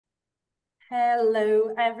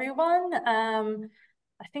Hello, everyone.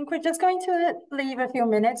 I think we're just going to leave a few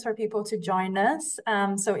minutes for people to join us.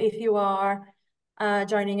 So if you are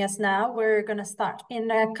joining us now, we're going to start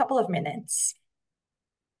in a couple of minutes.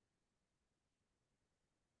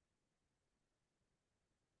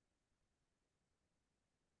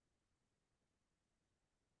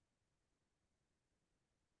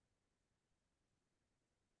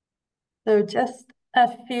 So just a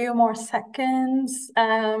few more seconds.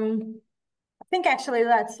 I think actually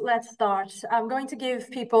let's start. I'm going to give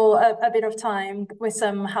people a bit of time with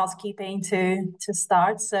some housekeeping to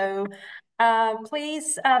start. So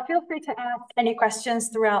please feel free to ask any questions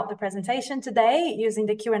throughout the presentation today using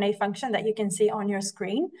the Q&A function that you can see on your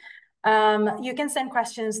screen. You can send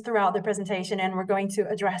questions throughout the presentation and we're going to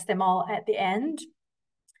address them all at the end.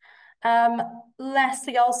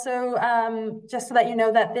 Lastly, also, just to let you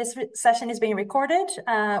know that this session is being recorded.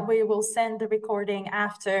 We will send the recording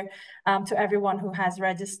after to everyone who has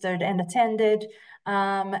registered and attended,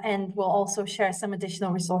 and we'll also share some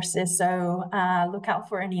additional resources. So look out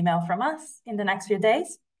for an email from us in the next few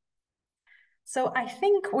days. So I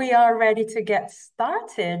think we are ready to get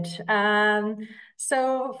started.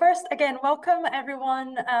 So first, again, welcome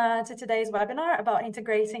everyone to today's webinar about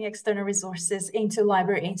integrating external resources into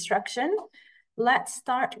library instruction. Let's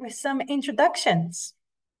start with some introductions.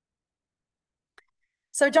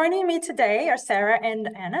 So joining me today are Sarah and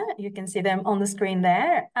Anna. You can see them on the screen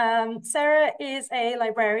there. Sarah is a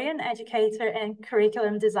librarian, educator, and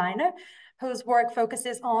curriculum designer whose work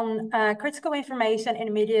focuses on critical information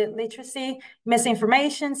and media literacy,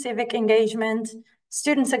 misinformation, civic engagement,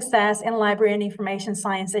 student success, and library and information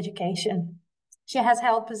science education. She has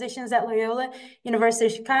held positions at Loyola University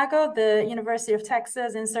of Chicago, the University of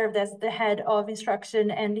Texas, and served as the head of instruction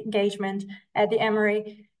and engagement at the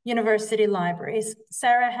Emory University Libraries.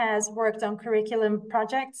 Sarah has worked on curriculum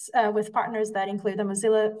projects with partners that include the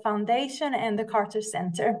Mozilla Foundation and the Carter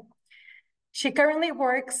Center. She currently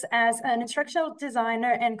works as an instructional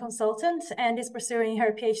designer and consultant and is pursuing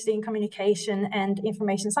her PhD in communication and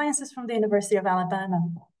information sciences from the University of Alabama.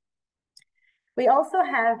 We also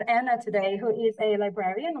have Anna today, who is a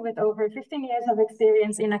librarian with over 15 years of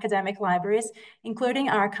experience in academic libraries, including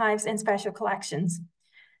archives and special collections.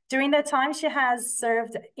 During that time, she has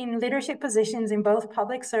served in leadership positions in both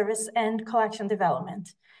public service and collection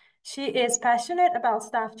development. She is passionate about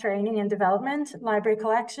staff training and development, library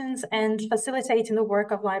collections, and facilitating the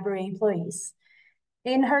work of library employees.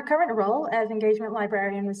 In her current role as engagement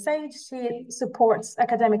librarian with SAGE, she supports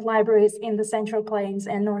academic libraries in the Central Plains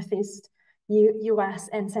and Northeast US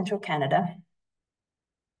and Central Canada.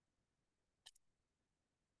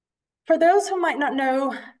 For those who might not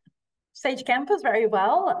know Sage Campus very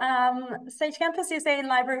well. Sage Campus is a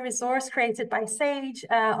library resource created by Sage,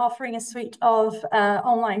 offering a suite of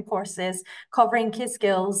online courses covering key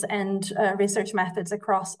skills and research methods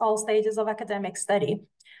across all stages of academic study.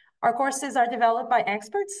 Our courses are developed by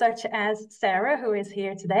experts such as Sarah, who is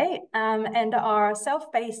here today, and are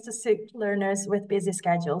self-paced to suit learners with busy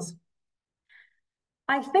schedules.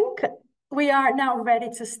 I think we are now ready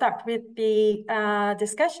to start with the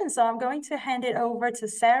discussion. So I'm going to hand it over to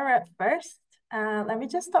Sarah first. Let me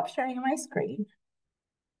just stop sharing my screen.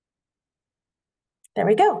 There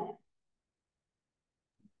we go.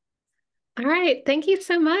 All right, thank you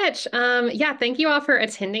so much. Yeah, thank you all for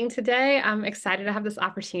attending today. I'm excited to have this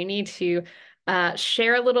opportunity to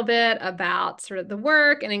share a little bit about sort of the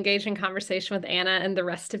work and engage in conversation with Anna and the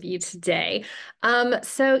rest of you today.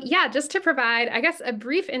 So yeah, just to provide, I guess, a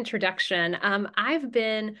brief introduction, I've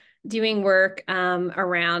been doing work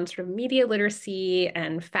around sort of media literacy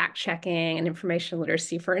and fact checking and information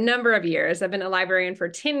literacy for a number of years. I've been a librarian for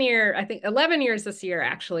 10 years, I think 11 years this year,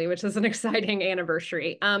 actually, which is an exciting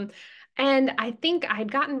anniversary. And I think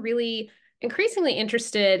I'd gotten really increasingly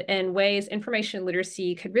interested in ways information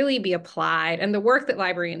literacy could really be applied, and the work that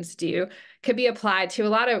librarians do could be applied to a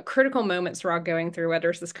lot of critical moments we're all going through, whether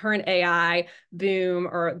it's this current AI boom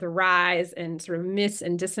or the rise in sort of mis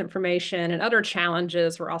and disinformation and other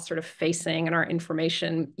challenges we're all sort of facing in our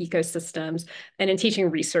information ecosystems and in teaching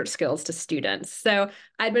research skills to students. So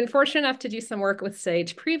I'd been fortunate enough to do some work with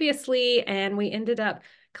Sage previously, and we ended up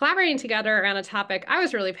collaborating together around a topic I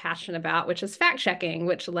was really passionate about, which is fact checking,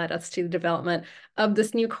 which led us to the development of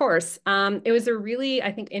this new course. It was a really,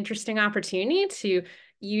 I think, interesting opportunity to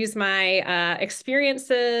use my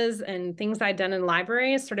experiences and things I'd done in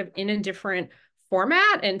libraries sort of in a different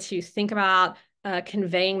format and to think about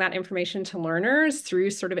conveying that information to learners through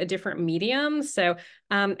sort of a different medium. So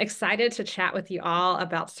I'm excited to chat with you all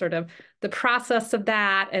about sort of the process of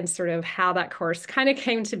that and sort of how that course kind of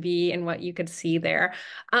came to be and what you could see there.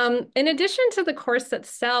 In addition to the course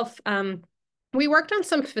itself, We worked on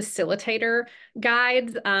some facilitator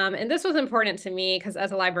guides, and this was important to me because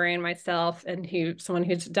as a librarian myself and someone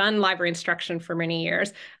who's done library instruction for many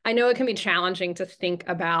years, I know it can be challenging to think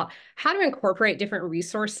about how to incorporate different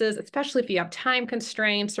resources, especially if you have time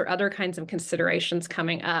constraints or other kinds of considerations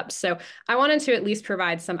coming up. So I wanted to at least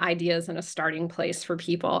provide some ideas and a starting place for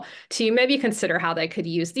people to maybe consider how they could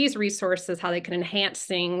use these resources, how they can enhance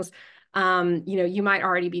things you might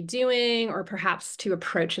already be doing, or perhaps to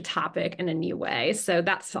approach a topic in a new way. So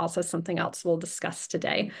that's also something else we'll discuss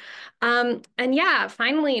today. And yeah,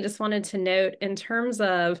 finally, just wanted to note in terms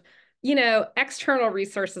of external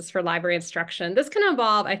resources for library instruction. This can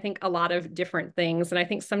involve, I think, a lot of different things. And I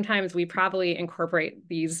think sometimes we probably incorporate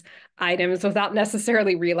these items without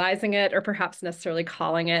necessarily realizing it or perhaps necessarily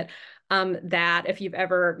calling it. That if you've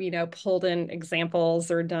ever, pulled in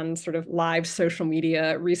examples or done sort of live social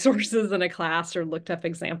media resources in a class or looked up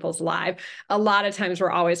examples live, a lot of times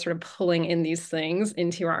we're always sort of pulling in these things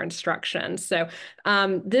into our instruction. So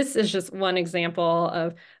this is just one example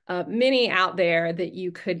of many out there that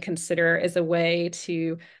you could consider as a way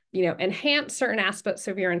to enhance certain aspects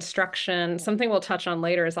of your instruction. Something we'll touch on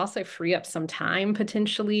later is also free up some time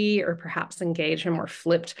potentially, or perhaps engage in more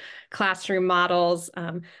flipped classroom models.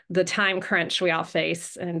 The time crunch we all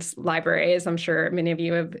face in libraries. I'm sure many of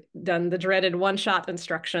you have done the dreaded one-shot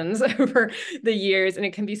instructions over the years, and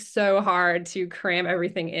it can be so hard to cram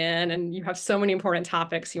everything in, and you have so many important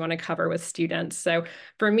topics you want to cover with students. So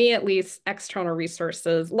for me, at least, external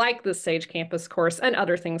resources like the Sage Campus course and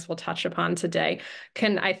other things we'll touch upon today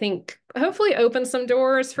can, I think, hopefully open some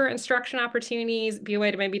doors for instruction opportunities, be a way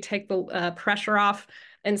to maybe take the pressure off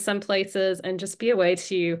in some places, and just be a way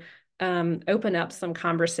to open up some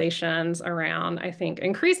conversations around, I think,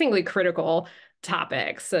 increasingly critical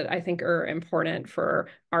topics that I think are important for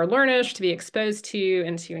our learners to be exposed to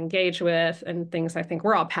and to engage with, and things I think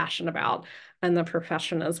we're all passionate about in the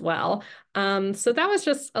profession as well. So that was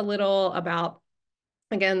just a little about,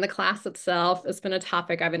 again, the class itself has been a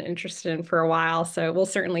topic I've been interested in for a while, so we'll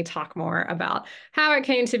certainly talk more about how it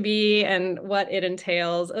came to be and what it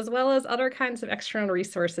entails, as well as other kinds of external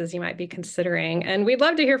resources you might be considering. And we'd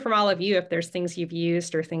love to hear from all of you if there's things you've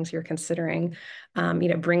used or things you're considering,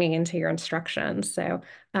 bringing into your instruction. So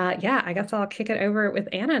yeah, I guess I'll kick it over with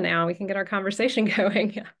Anna now. We can get our conversation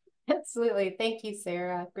going. Absolutely. Thank you,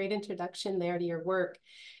 Sarah. Great introduction there to your work.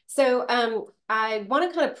 So I want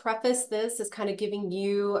to kind of preface this as kind of giving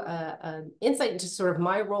you an insight into sort of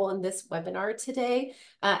my role in this webinar today.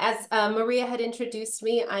 As Maria had introduced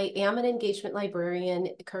me, I am an engagement librarian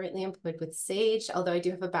currently employed with Sage, although I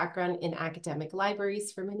do have a background in academic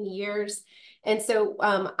libraries for many years. And so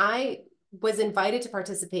I was invited to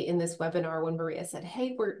participate in this webinar when Maria said,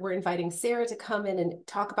 hey, we're inviting Sarah to come in and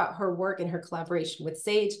talk about her work and her collaboration with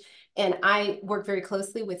Sage. And I work very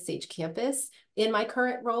closely with Sage Campus in my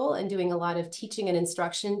current role and doing a lot of teaching and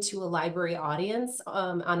instruction to a library audience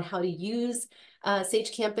on how to use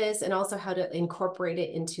Sage Campus and also how to incorporate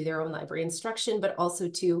it into their own library instruction, but also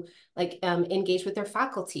to engage with their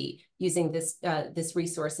faculty using this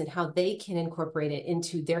resource and how they can incorporate it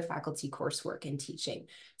into their faculty coursework and teaching.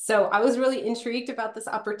 So I was really intrigued about this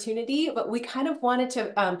opportunity, but we kind of wanted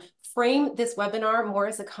to frame this webinar more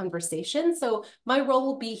as a conversation. So my role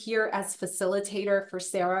will be here as facilitator for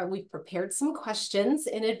Sarah. We've prepared some questions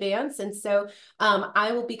in advance, and so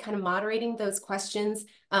I will be kind of moderating those questions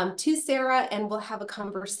to Sarah, and we'll have a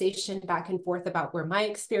conversation back and forth about where my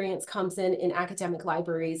experience comes in academic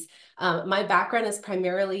libraries. My background is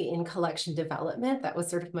primarily in collection development. That was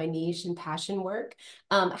sort of my niche and passion work.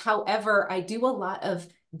 However, I do a lot of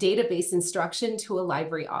database instruction to a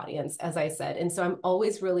library audience, as I said. And so I'm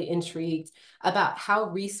always really intrigued about how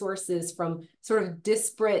resources from sort of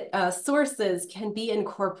disparate sources can be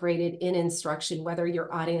incorporated in instruction, whether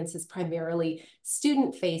your audience is primarily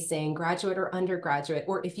student-facing, graduate or undergraduate,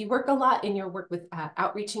 or if you work a lot in your work with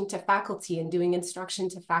outreaching to faculty and doing instruction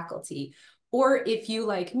to faculty, or if you,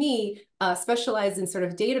 like me, specialize in sort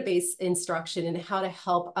of database instruction and how to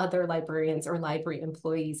help other librarians or library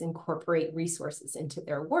employees incorporate resources into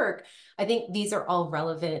their work, I think these are all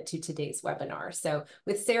relevant to today's webinar. So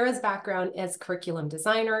with Sarah's background as curriculum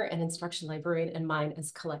designer and instruction librarian and mine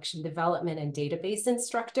as collection development and database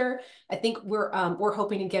instructor, I think we're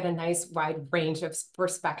hoping to get a nice wide range of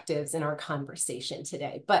perspectives in our conversation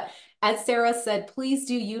today. But as Sarah said, please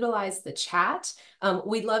do utilize the chat.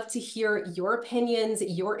 We'd love to hear your opinions,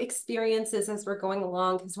 your experiences as we're going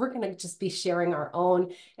along, because we're going to just be sharing our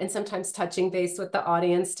own and sometimes touching base with the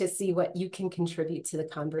audience to see what you can contribute to the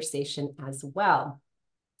conversation as well.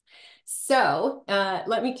 So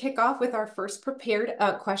let me kick off with our first prepared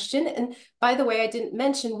question. And by the way, I didn't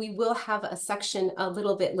mention we will have a section a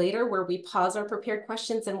little bit later where we pause our prepared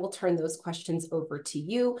questions and we'll turn those questions over to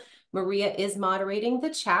you. Maria is moderating the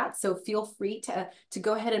chat, so feel free to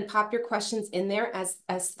go ahead and pop your questions in there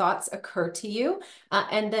as thoughts occur to you.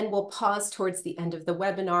 And then we'll pause towards the end of the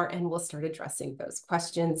webinar and we'll start addressing those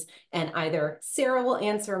questions. And either Sarah will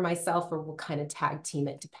answer, myself, or we'll kind of tag team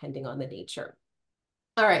it depending on the nature.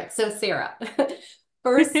 All right, so Sarah,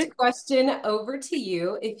 first question over to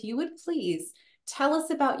you. If you would please tell us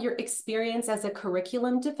about your experience as a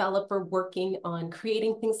curriculum developer working on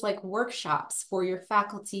creating things like workshops for your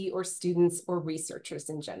faculty or students or researchers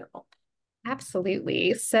in general.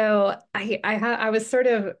 Absolutely. So I was sort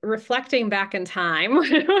of reflecting back in time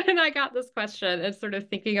when I got this question and sort of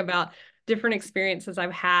thinking about different experiences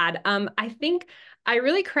I've had. I think I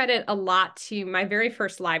really credit a lot to my very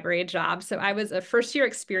first library job. So I was a first-year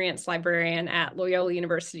experienced librarian at Loyola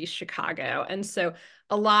University Chicago. And so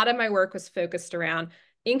a lot of my work was focused around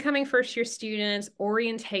incoming first-year students,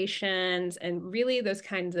 orientations, and really those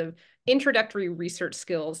kinds of introductory research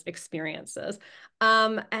skills experiences.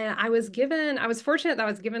 And I was fortunate that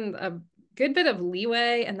I was given a good bit of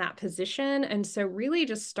leeway in that position. And so really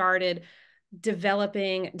just started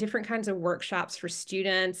developing different kinds of workshops for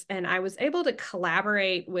students. And I was able to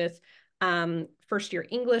collaborate with first-year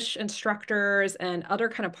English instructors and other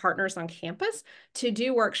kind of partners on campus to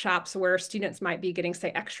do workshops where students might be getting,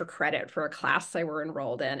 say, extra credit for a class they were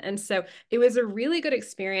enrolled in. And so it was a really good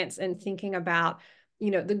experience in thinking about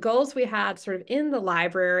the goals we had sort of in the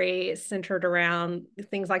library centered around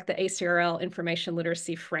things like the ACRL information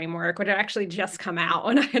literacy framework, which had actually just come out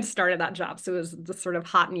when I had started that job. So it was the sort of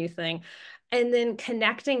hot new thing. And then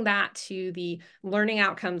connecting that to the learning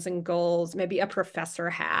outcomes and goals maybe a professor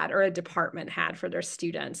had or a department had for their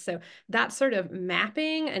students. So that sort of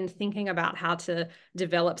mapping and thinking about how to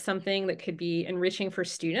develop something that could be enriching for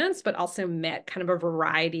students, but also met kind of a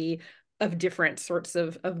variety of different sorts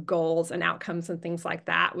of goals and outcomes and things like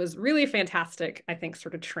that was really fantastic, I think,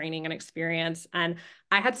 sort of training and experience. And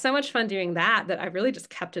I had so much fun doing that I really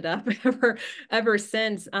just kept it up ever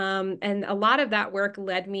since. And a lot of that work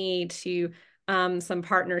led me to some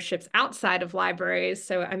partnerships outside of libraries.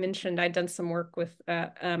 So I mentioned I'd done some work with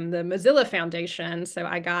the Mozilla Foundation. So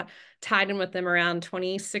I got tied in with them around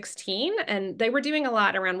 2016, and they were doing a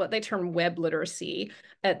lot around what they term web literacy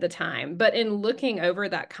at the time. But in looking over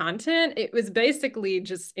that content, it was basically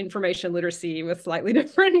just information literacy with slightly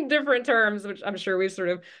different terms, which I'm sure we've sort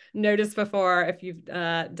of noticed before if you've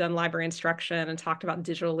done library instruction and talked about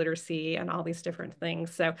digital literacy and all these different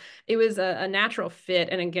things. So it was a natural fit.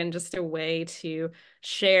 And again, just a way to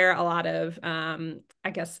share a lot of, I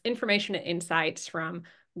guess, information and insights from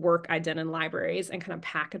work I did in libraries and kind of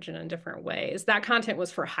package it in different ways. That content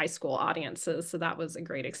was for high school audiences. So that was a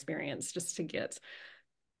great experience just to get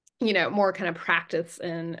more kind of practice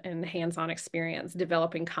and hands-on experience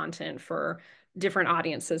developing content for different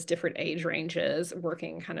audiences, different age ranges,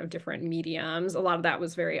 working kind of different mediums. A lot of that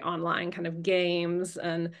was very online kind of games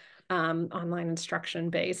and online instruction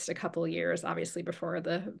based a couple of years, obviously before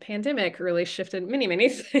the pandemic really shifted many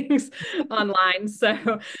things online. So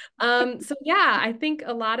yeah, I think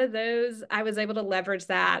a lot of those, I was able to leverage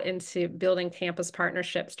that into building campus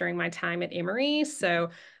partnerships during my time at Emory. So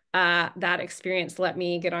that experience let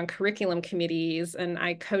me get on curriculum committees, and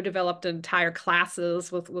I co-developed entire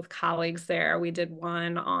classes with colleagues there. We did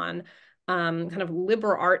one on kind of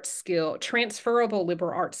transferable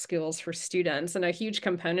liberal arts skills for students. And a huge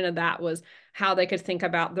component of that was how they could think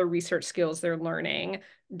about the research skills they're learning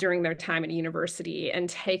during their time at university and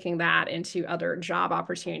taking that into other job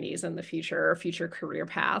opportunities in the future career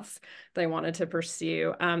paths they wanted to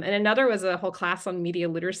pursue. And another was a whole class on media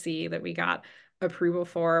literacy that we got approval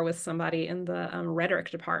for with somebody in the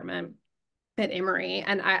rhetoric department at Emory.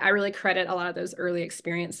 And I really credit a lot of those early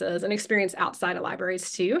experiences and experience outside of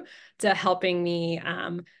libraries too, to helping me,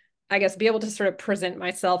 I guess, be able to sort of present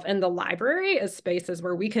myself in the library as spaces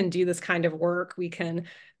where we can do this kind of work. We can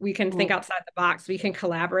think outside the box. We can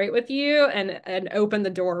collaborate with you and open the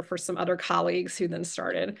door for some other colleagues who then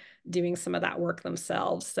started doing some of that work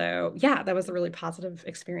themselves. So yeah, that was a really positive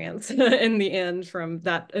experience in the end from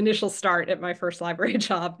that initial start at my first library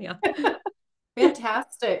job. Yeah.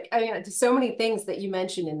 Fantastic. I mean, there's so many things that you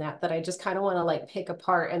mentioned in that I just kind of want to like pick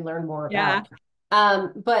apart and learn more about.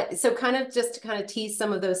 But so kind of just to kind of tease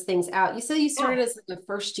some of those things out, you said you started as like a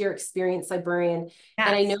first-year experienced librarian. Yes.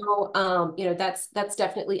 And I know, that's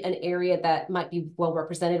definitely an area that might be well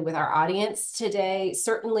represented with our audience today.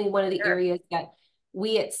 Certainly one of the areas that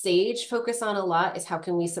we at Sage focus on a lot is how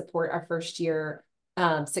can we support our first-year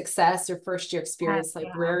success or first year experienced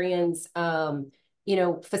librarians,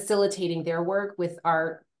 facilitating their work with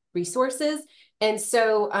our resources. And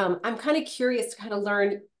so I'm kind of curious to kind of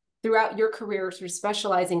learn throughout your career, sort of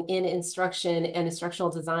specializing in instruction and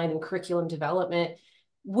instructional design and curriculum development.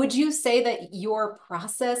 Would you say that your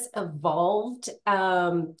process evolved?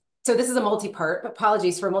 So this is a multi-part,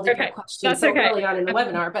 apologies for a multi-part question so early on in the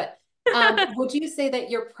webinar, but would you say that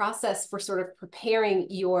your process for sort of preparing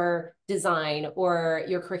your design or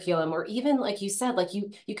your curriculum, or even like you said, like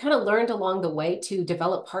you kind of learned along the way to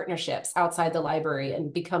develop partnerships outside the library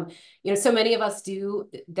and become, so many of us do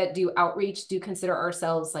outreach, do consider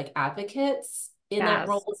ourselves like advocates in that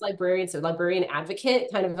role as librarians, so librarian advocate,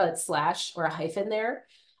 kind of a slash or a hyphen there.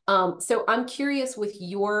 So I'm curious with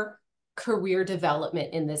your career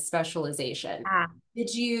development in this specialization,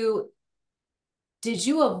 did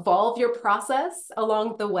you evolve your process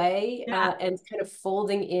along the way and kind of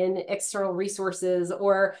folding in external resources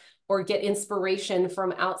or get inspiration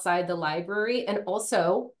from outside the library? And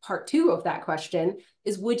also part two of that question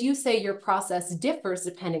is, would you say your process differs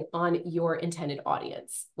depending on your intended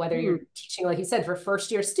audience, whether you're teaching, like you said, for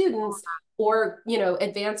first year students or,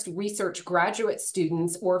 advanced research graduate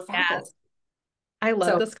students or faculty? I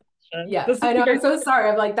love this question. Yeah, I know. I'm so sorry.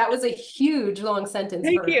 I'm like, that was a huge long sentence.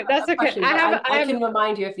 Thank you. That's okay. Question, I can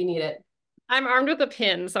remind you if you need it. I'm armed with a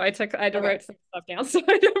pen, so I had to write some stuff down so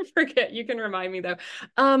I don't forget. You can remind me though.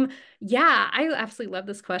 Yeah, I absolutely love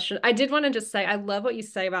this question. I did want to just say, I love what you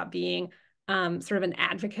say about being sort of an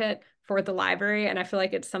advocate for the library. And I feel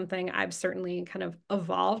like it's something I've certainly kind of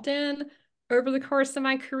evolved in over the course of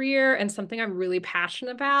my career and something I'm really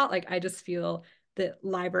passionate about. Like, I just feel that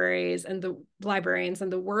libraries and the librarians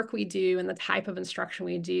and the work we do and the type of instruction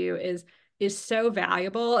we do is so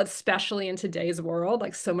valuable, especially in today's world.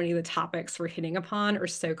 Like, so many of the topics we're hitting upon are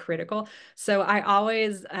so critical. So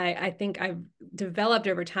I think I've developed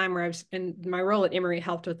over time where and my role at Emory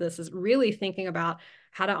helped with this, is really thinking about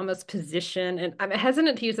how to almost position, and I'm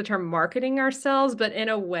hesitant to use the term marketing ourselves, but in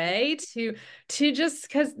a way to just,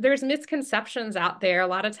 because there's misconceptions out there. A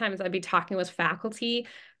lot of times I'd be talking with faculty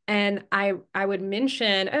and I would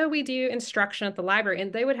mention, oh, we do instruction at the library,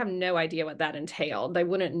 and they would have no idea what that entailed. They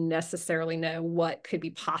wouldn't necessarily know what could be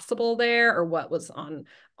possible there or what was on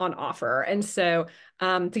offer. And so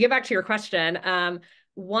to get back to your question,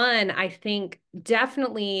 one, I think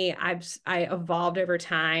definitely I evolved over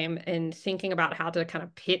time in thinking about how to kind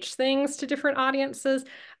of pitch things to different audiences.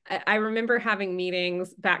 I remember having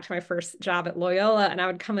meetings back to my first job at Loyola, and I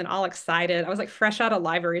would come in all excited. I was like fresh out of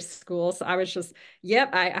library school. So I was just,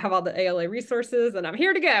 yep, I have all the ALA resources and I'm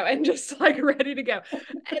here to go, and just like ready to go.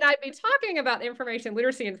 And I'd be talking about information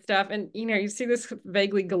literacy and stuff. And, you see this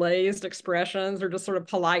vaguely glazed expressions or just sort of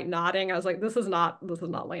polite nodding. I was like, this is not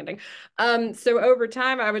landing. So over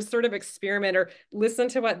time, I would sort of experiment or listen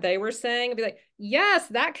to what they were saying and be like, yes,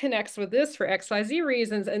 that connects with this for XYZ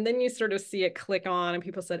reasons. And then you sort of see it click on, and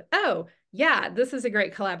people said, oh, yeah, this is a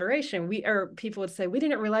great collaboration. People would say, we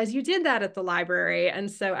didn't realize you did that at the library. And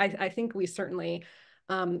so I think we certainly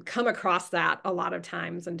come across that a lot of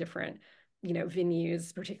times in different,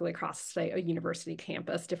 venues, particularly across, say, a university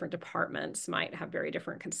campus. Different departments might have very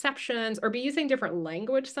different conceptions or be using different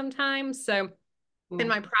language sometimes. So in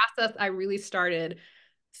my process, I really started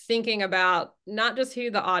thinking about not just who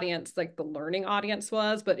the audience, like the learning audience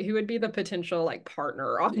was, but who would be the potential like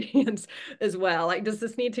partner audience as well. Like, does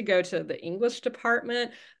this need to go to the English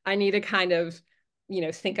department? I need to kind of,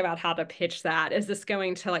 think about how to pitch that. Is this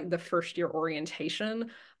going to like the first year orientation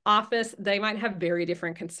office? They might have very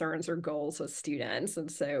different concerns or goals as students. And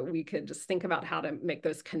so we could just think about how to make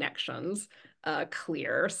those connections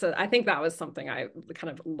clear. So I think that was something I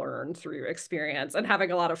kind of learned through experience and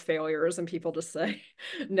having a lot of failures and people just say,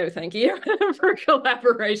 no, thank you for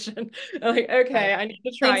collaboration. I'm like, okay, I need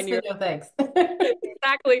to try. Thanks.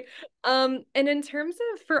 Exactly. And in terms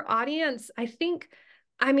of for audience, I think,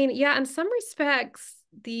 yeah, in some respects,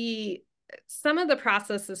 some of the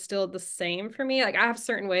process is still the same for me. Like, I have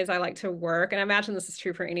certain ways I like to work, and I imagine this is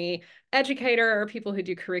true for any educator or people who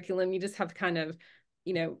do curriculum. You just have kind of,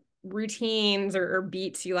 routines or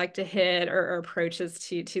beats you like to hit or approaches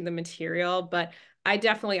to the material. But I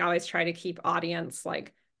definitely always try to keep audience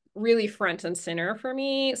like really front and center for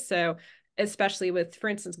me. So especially with, for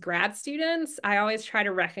instance, grad students, I always try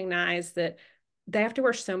to recognize that they have to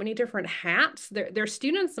wear so many different hats. They're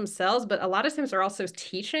students themselves, but a lot of times they're also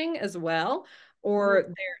teaching as well,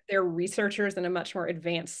 or they're researchers in a much more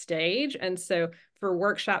advanced stage. And so for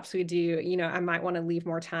workshops we do, I might want to leave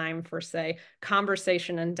more time for, say,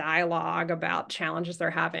 conversation and dialogue about challenges they're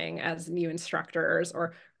having as new instructors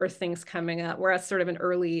or things coming up. Whereas sort of an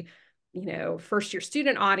early first year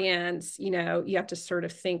student audience, you have to sort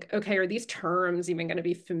of think, okay, are these terms even going to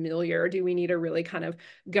be familiar? Do we need to really kind of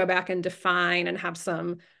go back and define and have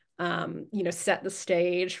some, set the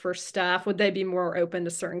stage for stuff? Would they be more open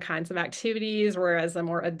to certain kinds of activities, whereas a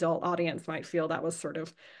more adult audience might feel that was sort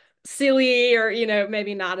of silly or,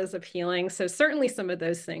 maybe not as appealing? So certainly some of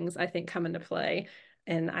those things I think come into play,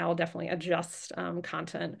 and I'll definitely adjust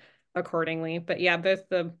content accordingly. But yeah, both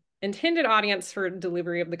the intended audience for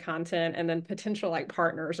delivery of the content and then potential like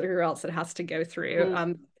partners or who else it has to go through,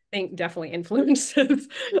 I think definitely influences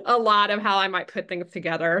a lot of how I might put things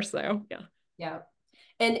together. So yeah. Yeah.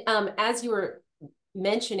 And as you were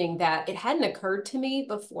mentioning that, it hadn't occurred to me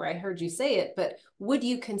before I heard you say it, but would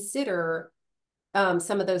you consider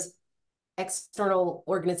some of those external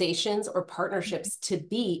organizations or partnerships to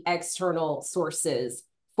be external sources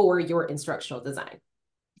for your instructional design?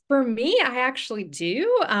 For me, I actually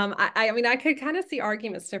do. I mean, I could kind of see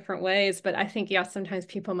arguments different ways, but I think, yeah, sometimes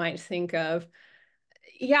people might think of,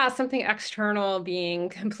 something external being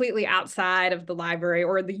completely outside of the library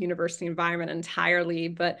or the university environment entirely.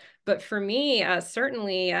 But for me,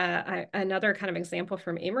 certainly another kind of example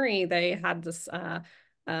from Emory, they had this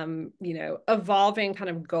evolving kind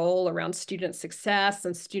of goal around student success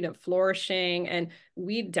and student flourishing. And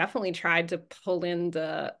we definitely tried to pull in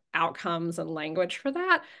the outcomes and language for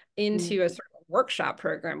that into a sort of workshop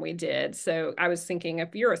program we did. So I was thinking,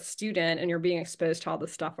 if you're a student and you're being exposed to all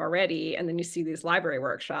this stuff already, and then you see these library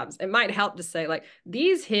workshops, it might help to say like,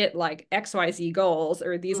 these hit like XYZ goals,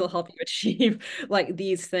 or these will help you achieve like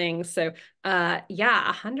these things. So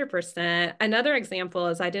yeah, 100%. Another example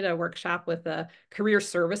is I did a workshop with career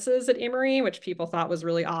services at Emory, which people thought was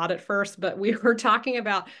really odd at first, but we were talking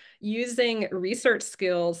about using research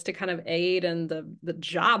skills to kind of aid in the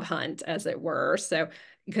job hunt, as it were. So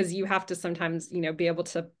because you have to sometimes, be able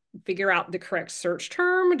to figure out the correct search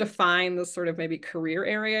term to find the sort of maybe career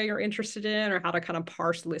area you're interested in, or how to kind of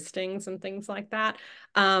parse listings and things like that.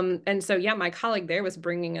 And so, yeah, my colleague there was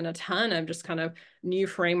bringing in a ton of just kind of new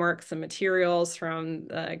frameworks and materials from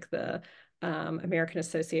like the American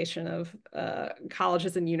Association of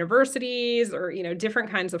Colleges and Universities, or,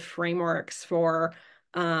 different kinds of frameworks for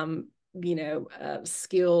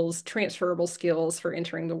skills, transferable skills for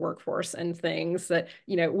entering the workforce, and things that,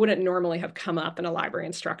 wouldn't normally have come up in a library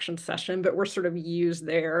instruction session, but were sort of used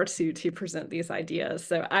there to present these ideas.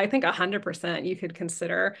 So I think 100% you could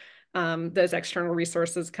consider those external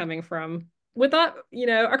resources coming from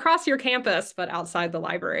across your campus, but outside the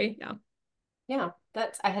library. Yeah. Yeah,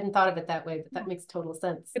 I hadn't thought of it that way, but that makes total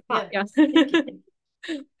sense. Yeah.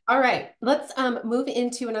 All right, let's move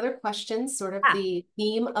into another question, sort of the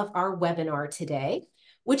theme of our webinar today,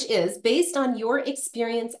 which is, based on your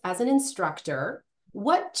experience as an instructor,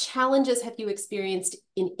 what challenges have you experienced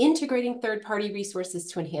in integrating third-party resources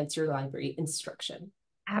to enhance your library instruction?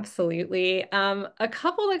 Absolutely. A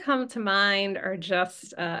couple that come to mind are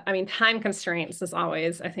just, time constraints is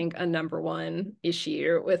always, I think, a number one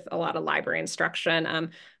issue with a lot of library instruction.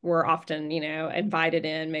 We're often, invited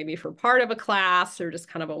in maybe for part of a class, or just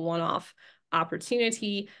kind of a one-off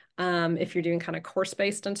opportunity if you're doing kind of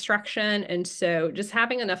course-based instruction. And so just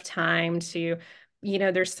having enough time to,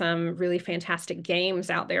 there's some really fantastic games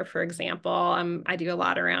out there, for example. I do a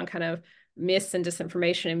lot around kind of myths and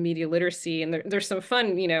disinformation and media literacy. And there's some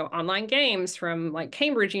fun, online games from like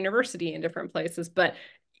Cambridge University and different places, but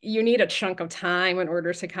you need a chunk of time in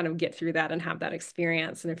order to kind of get through that and have that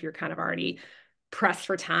experience. And if you're kind of already pressed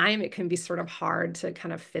for time, it can be sort of hard to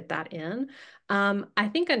kind of fit that in. I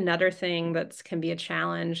think another thing that can be a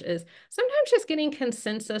challenge is sometimes just getting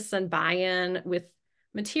consensus and buy-in with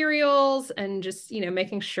materials, and just,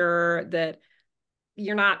 making sure that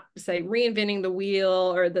you're not, say, reinventing the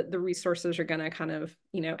wheel, or that the resources are going to kind of,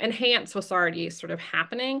 enhance what's already sort of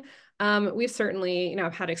happening. We've certainly,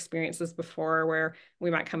 I've had experiences before where we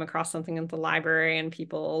might come across something in the library and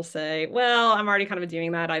people say, well, I'm already kind of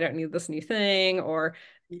doing that, I don't need this new thing. Or,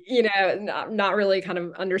 not really kind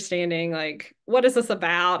of understanding, like, what is this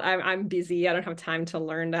about? I'm busy, I don't have time to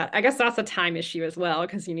learn that. I guess that's a time issue as well,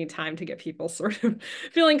 because you need time to get people sort of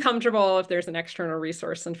feeling comfortable if there's an external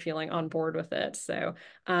resource and feeling on board with it. So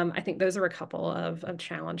I think those are a couple of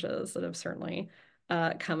challenges that have certainly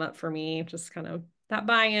come up for me, just kind of that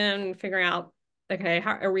buy-in, figuring out, okay,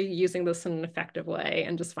 how are we using this in an effective way,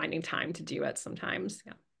 and just finding time to do it sometimes.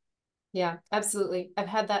 Yeah, absolutely. I've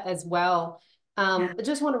had that as well. I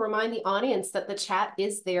just want to remind the audience that the chat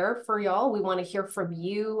is there for y'all. We want to hear from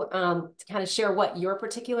you to kind of share what your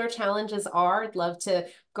particular challenges are. I'd love to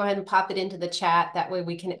go ahead and pop it into the chat. That way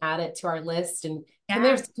we can add it to our list and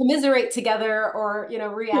commiserate together, or,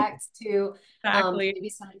 react to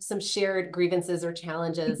maybe some shared grievances or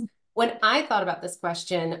challenges. when I thought about this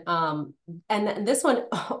question, and this one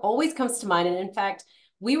always comes to mind. And in fact,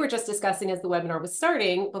 we were just discussing as the webinar was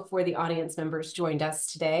starting before the audience members joined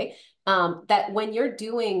us today, that when you're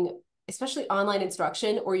doing especially online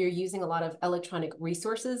instruction, or you're using a lot of electronic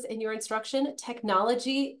resources in your instruction,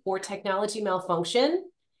 technology or technology malfunction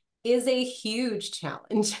is a huge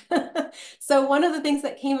challenge. So one of the things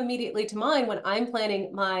that came immediately to mind when I'm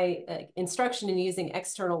planning my instruction and using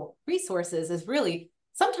external resources is really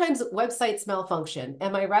sometimes websites malfunction.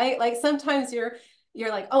 Am I right? Like sometimes you're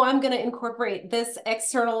like, oh, I'm going to incorporate this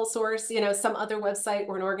external source, you know, some other website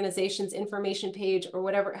or an organization's information page or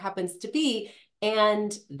whatever it happens to be.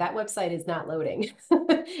 And that website is not loading.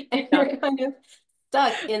 And you're kind of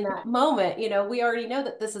stuck in that moment. You know, we already know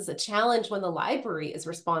that this is a challenge when the library is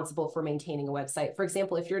responsible for maintaining a website. For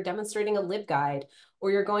example, if you're demonstrating a LibGuide or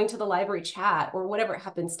you're going to the library chat or whatever it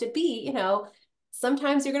happens to be, you know,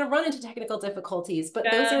 sometimes you're going to run into technical difficulties, but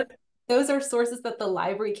those are sources that the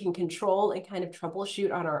library can control and kind of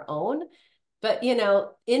troubleshoot on our own. But, you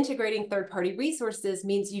know, integrating third-party resources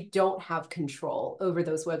means you don't have control over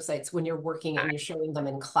those websites when you're working and you're showing them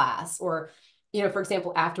in class. Or, you know, for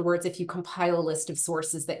example, afterwards, if you compile a list of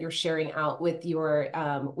sources that you're sharing out with your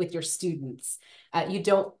students, you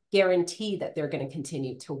don't guarantee that they're going to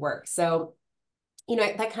continue to work. So, you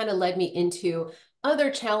know, that kind of led me into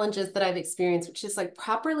other challenges that I've experienced, which is like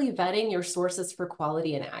properly vetting your sources for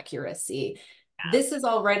quality and accuracy. This is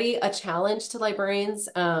already a challenge to librarians,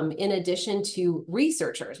 in addition to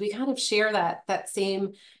researchers. We kind of share that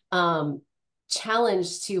same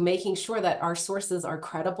challenge to making sure that our sources are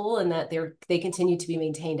credible and that they continue to be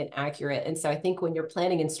maintained and accurate. And so I think when you're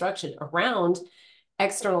planning instruction around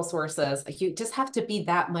external sources, you just have to be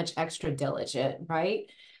that much extra diligent, right?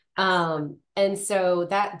 And so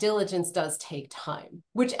that diligence does take time,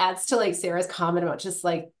 which adds to like Sarah's comment about just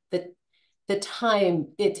like the time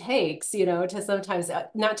it takes, you know, to sometimes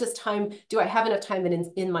not just time, do I have enough time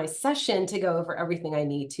in my session to go over everything I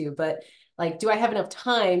need to, but like, do I have enough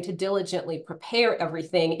time to diligently prepare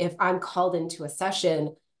everything if I'm called into a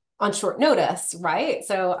session on short notice, right?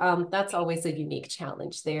 So that's always a unique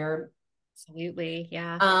challenge there. Absolutely,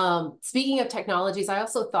 yeah. Speaking of technologies, I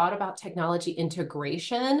also thought about technology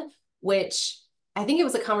integration, which I think it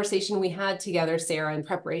was a conversation we had together, Sarah, in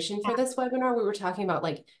preparation for this webinar. We were talking about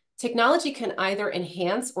like technology can either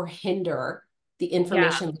enhance or hinder the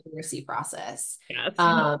information literacy process.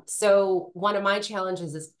 So one of my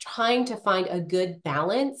challenges is trying to find a good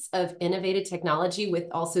balance of innovative technology with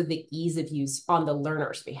also the ease of use on the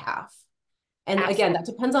learner's behalf. And again, that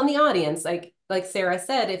depends on the audience. Like Sarah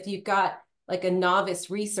said, if you've got like a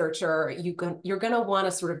novice researcher, you're going to want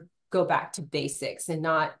to sort of go back to basics and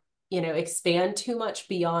not, you know, expand too much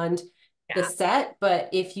beyond the set. But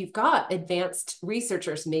if you've got advanced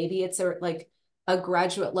researchers, maybe it's like a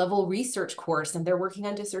graduate level research course and they're working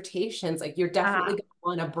on dissertations, like you're definitely going to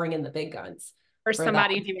want to bring in the big guns or for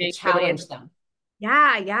somebody that, doing challenge them.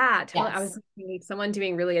 Yeah, totally. Yes. I was thinking someone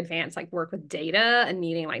doing really advanced like work with data and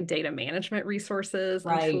needing like data management resources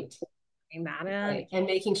and tools. That in. Right. And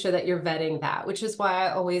making sure that you're vetting that, which is why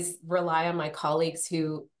I always rely on my colleagues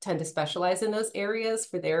who tend to specialize in those areas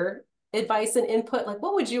for their advice and input. Like,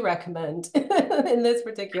 what would you recommend in this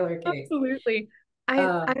particular case? Absolutely.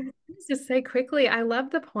 I was just say quickly, I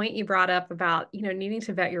love the point you brought up about, you know, needing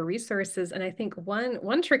to vet your resources. And I think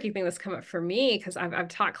one tricky thing that's come up for me, because I've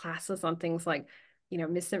taught classes on things like, you know,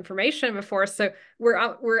 misinformation before. So we're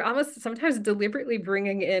almost sometimes deliberately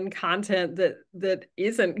bringing in content that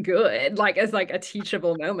isn't good, like as like a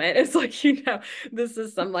teachable moment. It's like, you know, this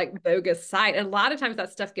is some like bogus site. And a lot of times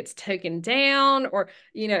that stuff gets taken down or,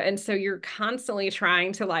 you know, and so you're constantly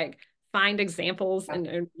trying to like find examples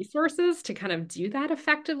and resources to kind of do that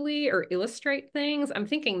effectively or illustrate things. I'm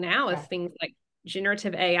thinking now of things like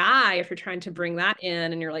generative AI, if you're trying to bring that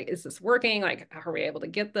in and you're like, is this working? Like, how are we able to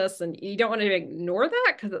get this? And you don't want to ignore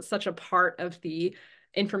that because it's such a part of the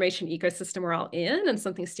information ecosystem we're all in and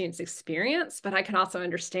something students experience. But I can also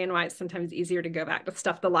understand why it's sometimes easier to go back to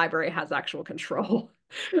stuff the library has actual control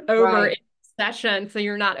over in session. So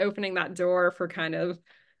you're not opening that door for kind of,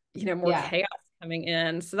 you know, more chaos coming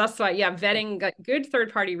in. So that's why, vetting good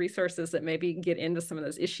third-party resources that maybe get into some of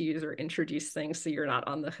those issues or introduce things so you're not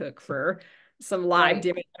on the hook for some live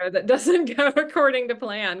demo that doesn't go according to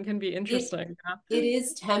plan can be interesting. It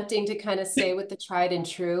is tempting to kind of stay with the tried and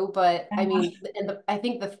true, but I mean, I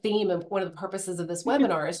think the theme of one of the purposes of this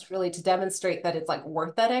webinar is really to demonstrate that it's like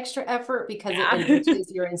worth that extra effort because it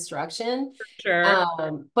enriches your instruction.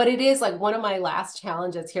 But it is like one of my last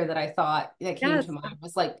challenges here that I thought that came to mind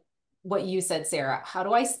was like what you said, Sarah. How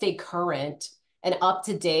do I stay current and up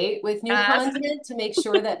to date with new content to make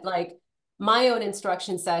sure that like my own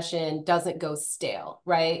instruction session doesn't go stale,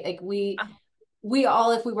 right? Like we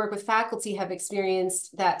all, if we work with faculty, have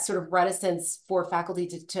experienced that sort of reticence for faculty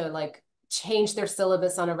to like change their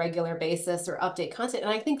syllabus on a regular basis or update content.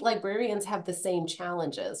 And I think librarians have the same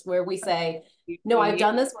challenges where we say, no, I've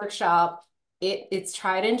done this workshop. It's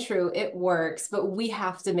tried and true. It works, but we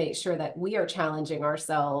have to make sure that we are challenging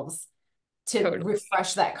ourselves to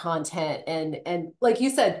refresh that content. And like you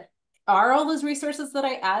said, are all those resources that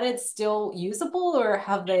I added still usable, or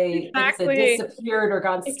have they, like I said, disappeared or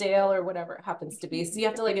gone stale or whatever it happens to be? So you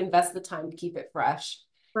have to like invest the time to keep it fresh.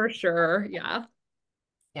 For sure. Yeah.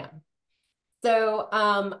 Yeah. So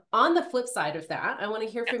on the flip side of that, I want to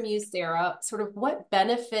hear from you, Sarah, sort of what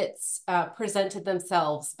benefits presented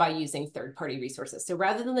themselves by using third-party resources. So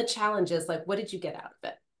rather than the challenges, like what did you get out of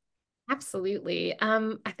it? Absolutely.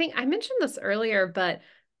 I think I mentioned this earlier, but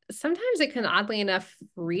sometimes it can oddly enough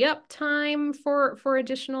free up time for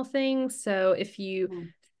additional things. So if you,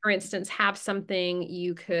 for instance, have something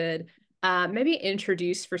you could maybe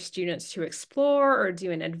introduce for students to explore or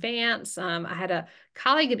do in advance. I had a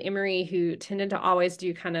colleague at Emory who tended to always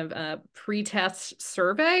do kind of pre-test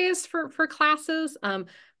surveys for classes,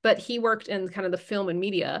 but he worked in kind of the film and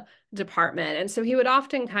media department. And so he would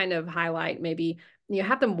often kind of highlight maybe you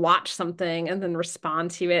have them watch something and then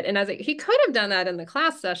respond to it. And he could have done that in the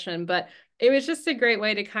class session, but it was just a great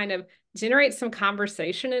way to kind of generate some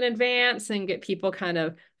conversation in advance and get people kind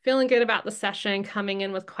of feeling good about the session, coming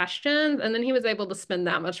in with questions. And then he was able to spend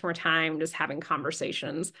that much more time just having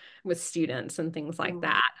conversations with students and things like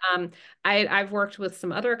that. I've worked with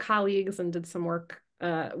some other colleagues and did some work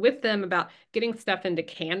with them about getting stuff into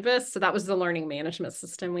Canvas. So that was the learning management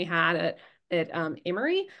system we had at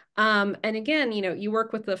Emory. And again, you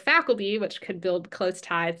work with the faculty, which could build close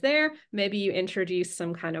ties there. Maybe you introduce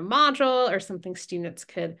some kind of module or something students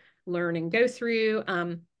could learn and go through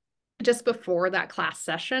just before that class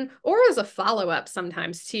session, or as a follow-up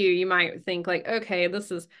sometimes too. You might think like, okay, this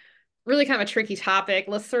is really kind of a tricky topic.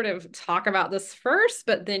 Let's sort of talk about this first,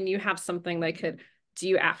 but then you have something they could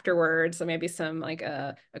do afterwards. So maybe some like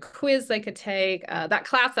a quiz they could take. That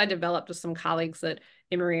class I developed with some colleagues at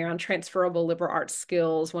Emory on transferable liberal arts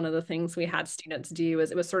skills. One of the things we had students do is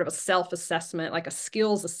it was sort of a self-assessment, like a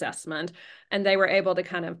skills assessment, and they were able to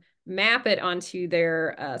kind of map it onto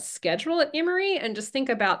their schedule at Emory and just think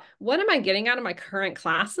about what am I getting out of my current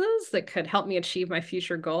classes that could help me achieve my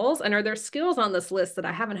future goals? And are there skills on this list that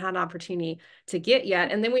I haven't had an opportunity to get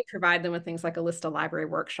yet? And then we provide them with things like a list of library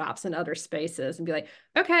workshops and other spaces and be like,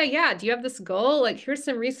 okay, yeah, do you have this goal? Like, here's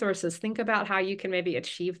some resources. Think about how you can maybe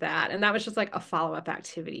achieve that. And that was just like a follow-up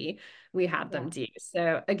activity we had them do.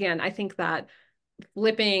 So again, I think that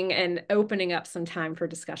flipping and opening up some time for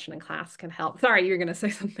discussion in class can help. Sorry, you were going to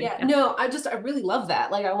say something. Yeah, no, I really love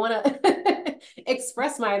that. Like I want to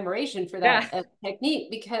express my admiration for that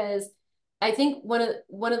technique, because I think one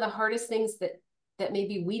of the hardest things that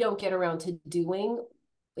maybe we don't get around to doing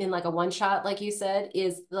in like a one shot, like you said,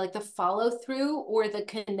 is like the follow through or the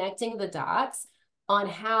connecting the dots on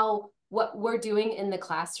how what we're doing in the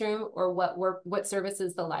classroom or what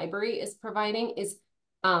services the library is providing is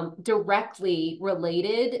directly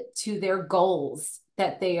related to their goals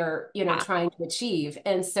that they are, trying to achieve.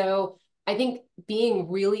 And so I think being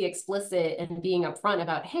really explicit and being upfront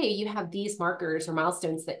about, hey, you have these markers or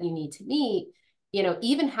milestones that you need to meet,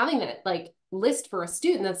 even having that like list for a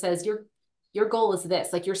student that says your goal is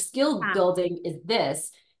this, like your skill building is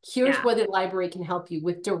this. Here's where the library can help you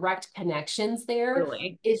with direct connections there.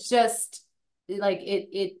 It's just like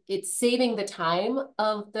it's saving the time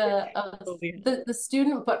of the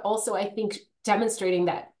student, but also I think demonstrating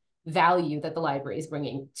that value that the library is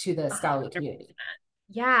bringing to the scholarly community.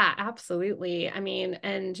 Yeah, absolutely. I mean,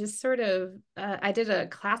 and just sort of, I did a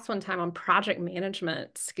class one time on project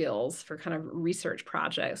management skills for kind of research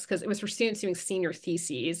projects, because it was for students doing senior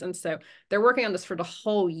theses. And so they're working on this for the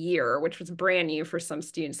whole year, which was brand new for some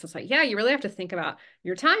students. So it's like, yeah, you really have to think about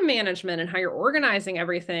your time management and how you're organizing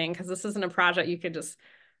everything, because this isn't a project you could just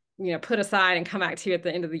put aside and come back to at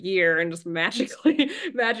the end of the year and just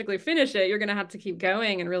magically finish it. You're going to have to keep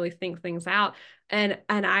going and really think things out. And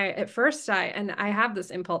I, at first I have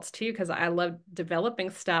this impulse too, because I love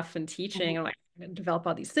developing stuff and teaching and like develop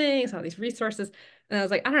all these things, all these resources. And I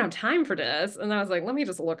was like, I don't have time for this. And I was like, let me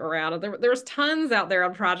just look around. And there's tons out there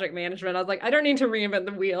on project management. I was like, I don't need to reinvent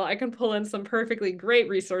the wheel. I can pull in some perfectly great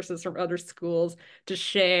resources from other schools to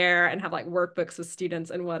share and have like workbooks with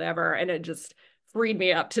students and whatever. And it just freed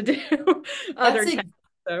me up to do other tasks.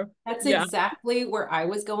 So that's exactly where I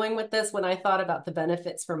was going with this when I thought about the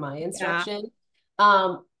benefits for my instruction.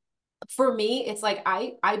 For me, it's like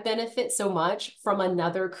I benefit so much from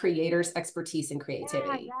another creator's expertise and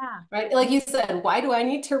creativity, right? Like you said, why do I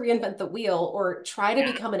need to reinvent the wheel or try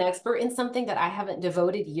to become an expert in something that I haven't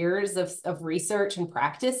devoted years of research and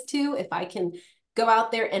practice to if I can go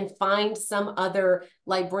out there and find some other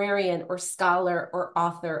librarian or scholar or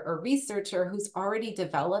author or researcher who's already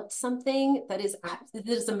developed something that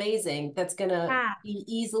is amazing, that's going to be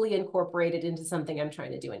easily incorporated into something I'm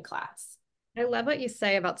trying to do in class. I love what you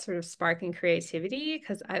say about sort of sparking creativity,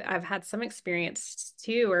 because I've had some experience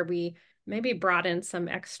too where we maybe brought in some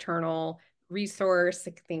external resource.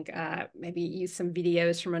 I think maybe use some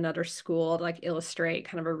videos from another school to like illustrate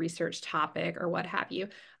kind of a research topic or what have you.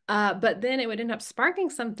 But then it would end up sparking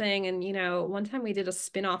something. And, you know, one time we did a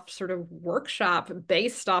spin-off sort of workshop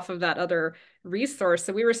based off of that other resource.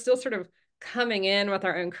 So we were still sort of coming in with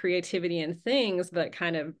our own creativity and things, but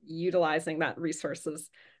kind of utilizing that resources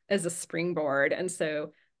as a springboard. And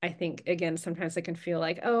so I think, again, sometimes it can feel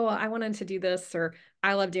like, oh, I wanted to do this, or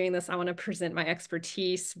I love doing this, I want to present my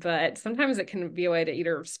expertise. But sometimes it can be a way to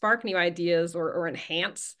either spark new ideas or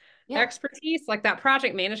enhance expertise. Like that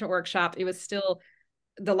project management workshop, it was still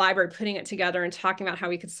the library putting it together and talking about how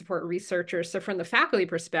we could support researchers. So from the faculty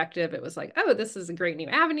perspective, it was like, oh, this is a great new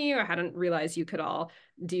avenue. I hadn't realized you could all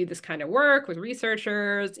do this kind of work with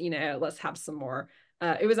researchers. You know, let's have some more.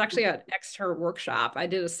 It was actually an extra workshop. I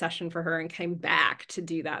did a session for her and came back to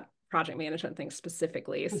do that project management thing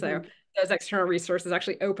specifically. So those external resources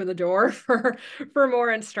actually open the door for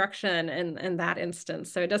more instruction in that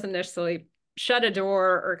instance. So it doesn't necessarily shut a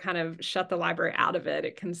door or kind of shut the library out of it.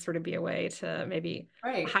 It can sort of be a way to maybe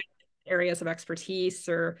highlight areas of expertise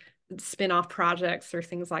or spin-off projects or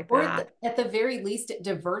things like that. Or at the very least, it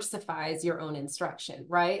diversifies your own instruction,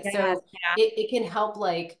 right? So it can help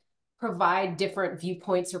like provide different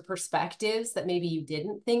viewpoints or perspectives that maybe you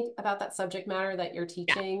didn't think about that subject matter that you're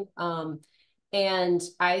teaching. And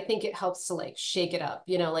I think it helps to like shake it up,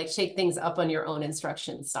 you know, like shake things up on your own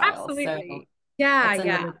instruction style. Absolutely. So that's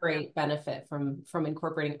another great benefit from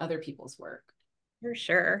incorporating other people's work. For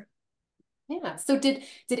sure. Yeah. So did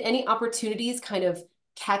any opportunities kind of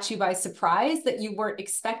catch you by surprise that you weren't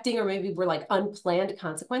expecting, or maybe were like unplanned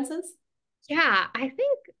consequences? Yeah, I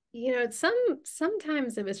think, you know,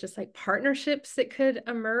 sometimes it was just like partnerships that could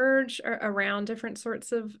emerge around different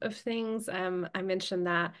sorts of things. I mentioned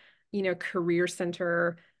that, you know, career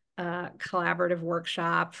center collaborative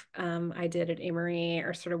workshop I did at Emory,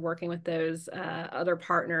 or sort of working with those other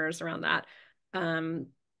partners around that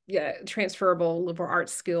transferable liberal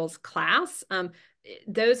arts skills class.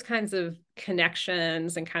 Those kinds of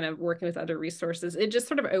connections and kind of working with other resources, it just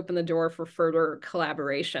sort of opened the door for further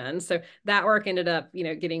collaboration. So that work ended up, you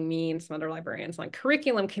know, getting me and some other librarians like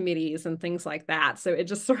curriculum committees and things like that. So it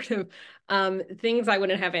just sort of things I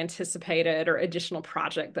wouldn't have anticipated, or additional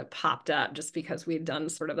project that popped up just because we'd done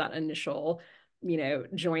sort of that initial, you know,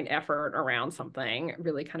 joint effort around something,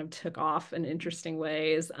 really kind of took off in interesting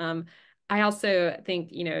ways. I also think,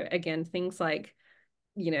 you know, again, things like,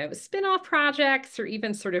 you know, spin-off projects, or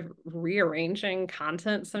even sort of rearranging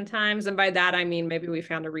content sometimes. And by that, I mean, maybe we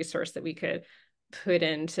found a resource that we could put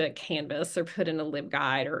into Canvas or put in a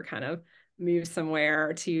LibGuide, or kind of move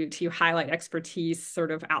somewhere to highlight expertise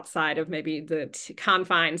sort of outside of maybe the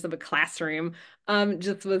confines of a classroom.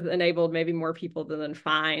 Just was enabled maybe more people to then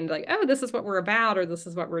find like, oh, this is what we're about, or this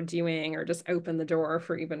is what we're doing, or just open the door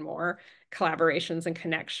for even more collaborations and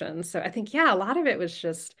connections. So I think, yeah, a lot of it was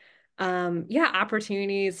just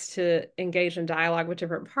opportunities to engage in dialogue with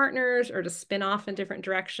different partners, or to spin off in different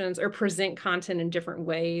directions, or present content in different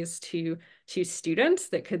ways to students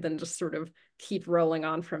that could then just sort of keep rolling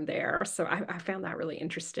on from there. So I found that really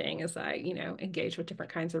interesting as I, you know, engage with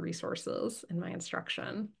different kinds of resources in my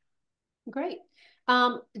instruction. Great.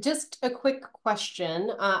 Just a quick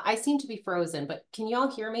question. I seem to be frozen, but can you all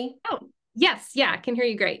hear me? Oh, yes. Yeah, I can hear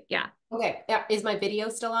you great. Yeah. Okay. Is my video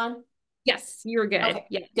still on? Yes, you're good. Okay,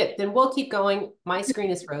 yeah. Good. Then we'll keep going. My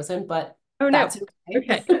screen is frozen, but oh, no. that's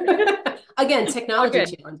okay. Again, technology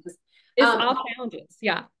challenges. It's all challenges.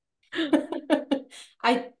 Yeah.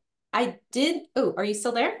 I did. Oh, are you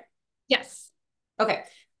still there? Yes. Okay.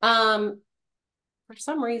 For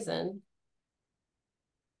some reason,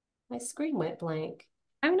 my screen went blank.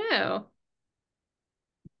 Oh, no.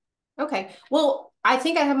 Okay. Well, I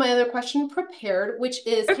think I have my other question prepared, which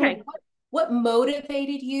is kind of what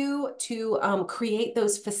motivated you to create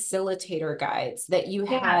those facilitator guides that you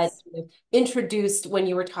had introduced when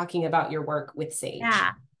you were talking about your work with SAGE?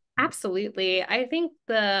 Yeah, absolutely. I think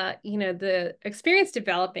the experience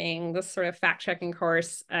developing this sort of fact-checking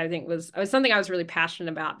course, I think was something I was really passionate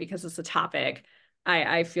about, because it's a topic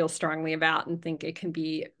I feel strongly about and think it can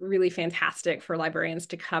be really fantastic for librarians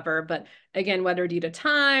to cover. But again, whether due to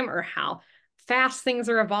time or how fast things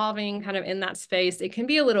are evolving kind of in that space, it can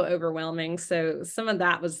be a little overwhelming. So some of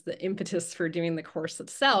that was the impetus for doing the course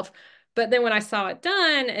itself. But then when I saw it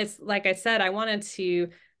done, it's like I said, I wanted to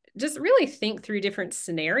just really think through different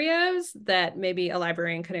scenarios that maybe a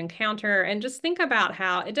librarian could encounter and just think about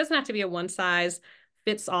how it doesn't have to be a one size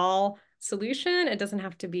fits all solution. It doesn't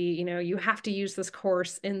have to be, you have to use this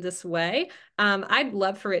course in this way. I'd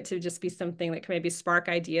love for it to just be something that can maybe spark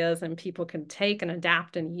ideas and people can take and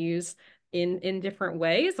adapt and use in different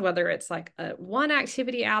ways, whether it's like one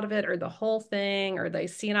activity out of it or the whole thing, or they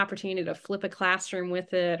see an opportunity to flip a classroom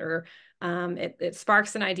with it, or it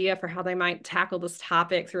sparks an idea for how they might tackle this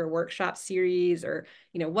topic through a workshop series, or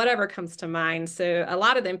whatever comes to mind. So a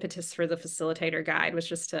lot of the impetus for the facilitator guide was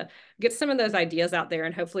just to get some of those ideas out there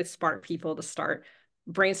and hopefully spark people to start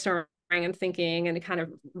brainstorming and thinking and kind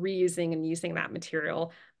of reusing and using that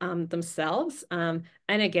material themselves. And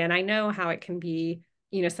again, I know how it can be,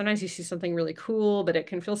 sometimes you see something really cool, but it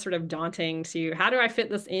can feel sort of daunting to, how do I fit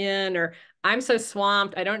this in? Or I'm so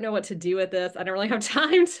swamped, I don't know what to do with this. I don't really have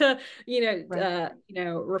time to,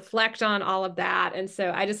 reflect on all of that. And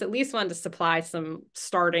so I just at least wanted to supply some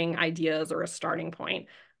starting ideas or a starting point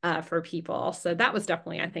for people. So that was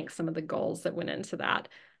definitely, I think, some of the goals that went into that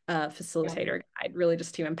facilitator guide, really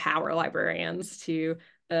just to empower librarians to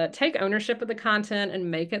take ownership of the content and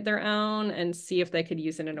make it their own and see if they could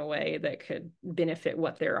use it in a way that could benefit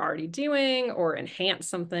what they're already doing or enhance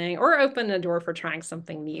something or open a door for trying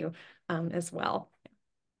something new as well.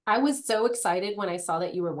 I was so excited when I saw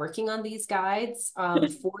that you were working on these guides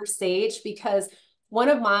for Sage, because one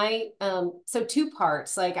of my, so two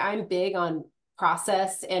parts, like I'm big on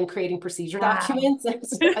process and creating procedure documents.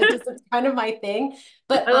 It's kind of my thing,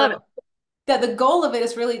 but I love it. The goal of it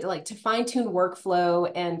is really to fine tune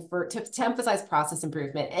workflow and to emphasize process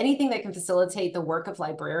improvement, anything that can facilitate the work of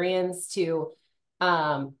librarians to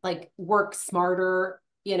work smarter,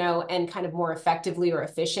 and kind of more effectively or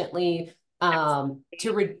efficiently,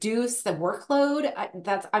 to reduce the workload.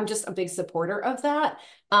 I'm just a big supporter of that.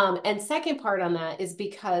 And second part on that is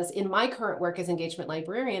because in my current work as engagement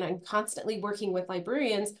librarian, I'm constantly working with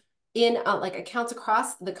librarians in accounts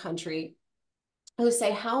across the country who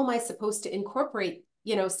say, how am I supposed to incorporate,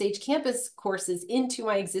 Sage Campus courses into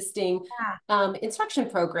my existing instruction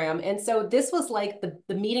program? And so this was like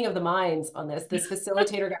the meeting of the minds on this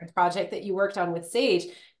facilitator guide project that you worked on with Sage,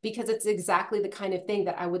 because it's exactly the kind of thing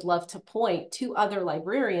that I would love to point to other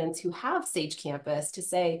librarians who have Sage Campus to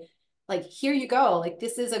say, here you go.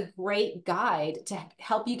 This is a great guide to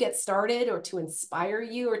help you get started or to inspire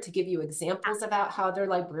you or to give you examples about how their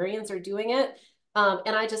librarians are doing it.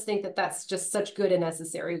 And I just think that that's just such good and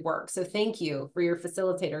necessary work. So thank you for your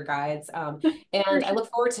facilitator guides. And I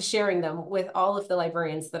look forward to sharing them with all of the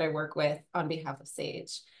librarians that I work with on behalf of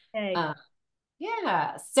Sage.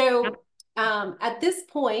 Yeah. So at this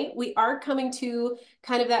point, we are coming to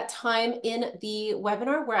kind of that time in the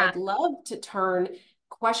webinar where I'd love to turn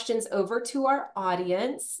questions over to our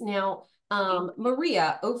audience. Now,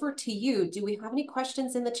 Maria, over to you. Do we have any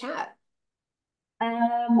questions in the chat?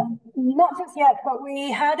 Not just yet, but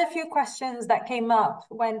we had a few questions that came up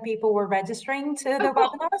when people were registering to the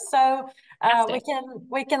webinar, so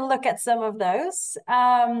we can look at some of those.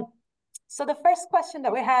 So the first question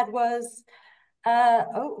that we had was,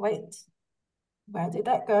 oh wait, where did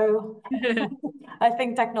that go? I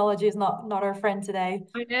think technology is not our friend today.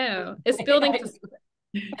 I know, it's building.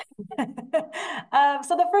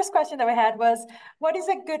 So the first question that we had was, what is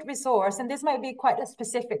a good resource? And this might be quite a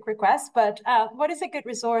specific request, but what is a good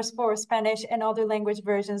resource for Spanish and other language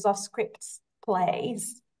versions of scripts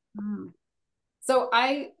plays? So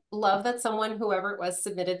I love that whoever it was,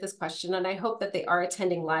 submitted this question, and I hope that they are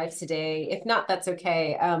attending live today. If not, that's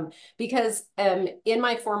okay. Because in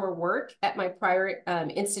my former work at my prior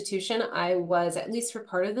institution, I was, at least for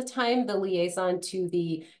part of the time, the liaison to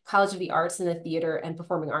the College of the Arts and the Theater and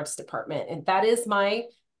Performing Arts Department. And that is my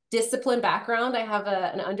discipline background. I have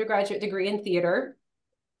an undergraduate degree in theater.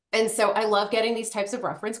 And so I love getting these types of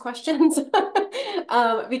reference questions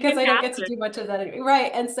because I don't get to do much of that anyway.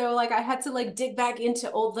 Right. And so I had to dig back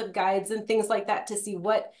into old lib guides and things like that to see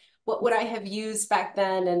what would I have used back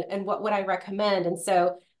then and what would I recommend. And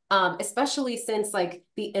so especially since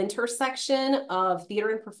the intersection of theater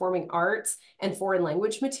and performing arts and foreign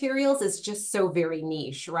language materials is just so very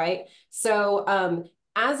niche, right? So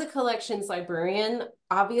as a collections librarian,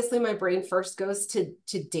 obviously my brain first goes to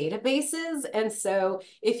databases. And so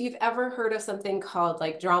if you've ever heard of something called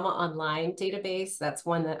like Drama Online database, that's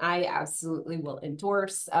one that I absolutely will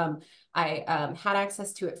endorse. I had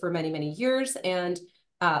access to it for many, many years, and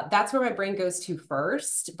that's where my brain goes to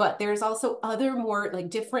first. But there's also other more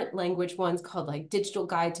like different language ones called like Digital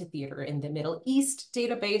Guide to Theater in the Middle East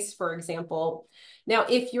database, for example. Now,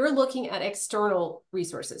 if you're looking at external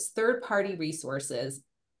resources, third-party resources,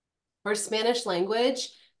 for Spanish language,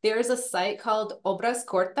 there's a site called Obras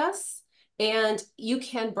Cortas, and you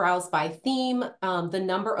can browse by theme, the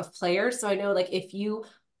number of players. So I know like if you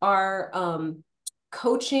are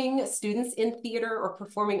coaching students in theater or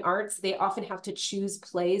performing arts, they often have to choose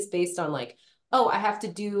plays based on like, oh, I have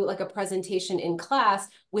to do like a presentation in class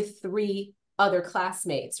with 3 other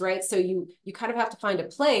classmates, right? So you kind of have to find a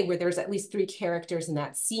play where there's at least 3 characters in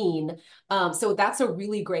that scene. So that's a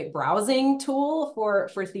really great browsing tool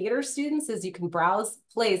for theater students, is you can browse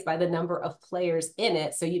plays by the number of players in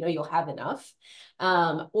it, so you know you'll have enough.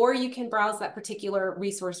 Or you can browse that particular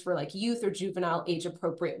resource for like youth or juvenile age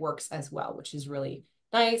appropriate works as well, which is really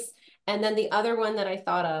nice. And then the other one that I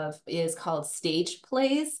thought of is called Stage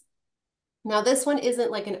Plays. Now this one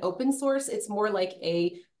isn't like an open source, it's more like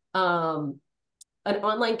an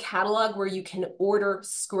online catalog where you can order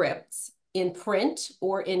scripts in print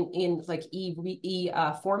or in like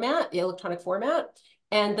format, electronic format.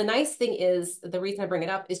 And the nice thing is, the reason I bring it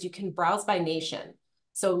up is you can browse by nation.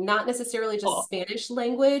 So not necessarily just Spanish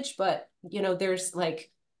language, but you know, there's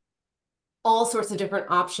like all sorts of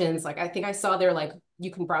different options. Like I think I saw there, like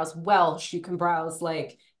you can browse Welsh, you can browse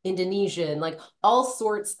like Indonesian, like all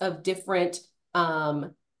sorts of different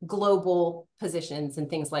global positions and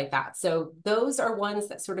things like that. So those are ones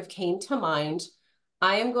that sort of came to mind.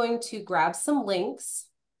 I am going to grab some links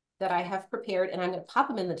that I have prepared, and I'm going to pop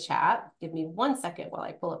them in the chat. Give me 1 second while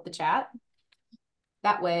I pull up the chat.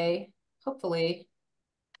 That way, hopefully,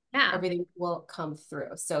 everything will come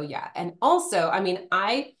through. So yeah, and also, I mean,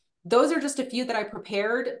 those are just a few that I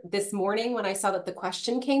prepared this morning when I saw that the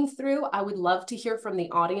question came through. I would love to hear from the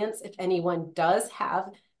audience if anyone does have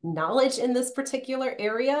knowledge in this particular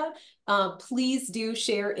area. Please do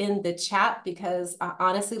share in the chat, because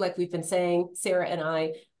honestly, like we've been saying, Sarah and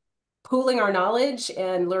I, pooling our knowledge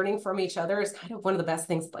and learning from each other is kind of one of the best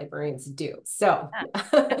things librarians do. So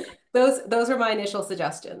those are my initial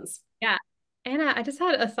suggestions. Yeah. Anna, I just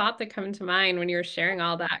had a thought that came to mind when you were sharing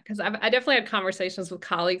all that, because I definitely had conversations with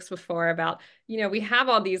colleagues before about, you know, we have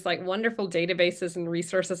all these like wonderful databases and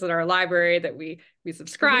resources at our library that we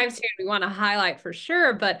subscribe to, and we want to highlight for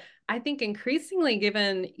sure. But I think increasingly,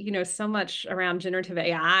 given, you know, so much around generative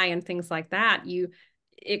AI and things like that,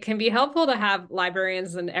 it can be helpful to have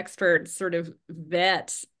librarians and experts sort of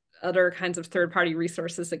vet other kinds of third-party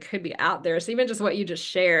resources that could be out there. So even just what you just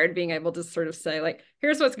shared, being able to sort of say like,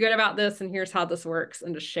 here's what's good about this and here's how this works,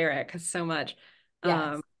 and to share it, because so much,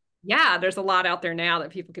 yeah, there's a lot out there now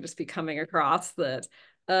that people could just be coming across that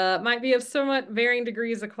might be of somewhat varying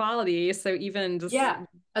degrees of quality. So even just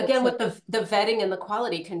again with the vetting and the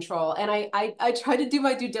quality control, and I try to do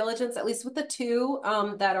my due diligence, at least with the 2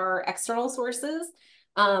 that are external sources.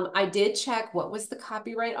 I did check what was the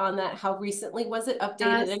copyright on that, how recently was it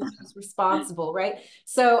updated, and who's responsible, right?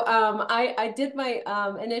 So I did my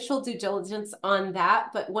initial due diligence on that.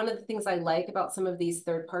 But one of the things I like about some of these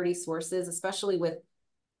third-party sources, especially with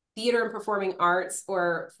theater and performing arts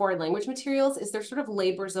or foreign language materials, is they're sort of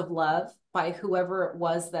labors of love by whoever it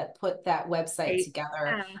was that put that website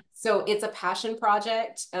together. So it's a passion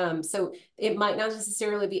project. So it might not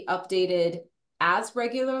necessarily be updated as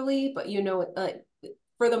regularly, but you know,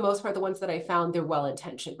 for the most part, the ones that I found, they're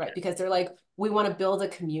well-intentioned, right? Because they're like, we want to build a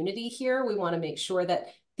community here. We want to make sure that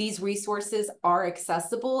these resources are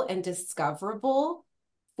accessible and discoverable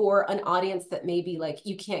for an audience that maybe like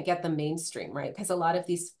you can't get the mainstream, right? Because a lot of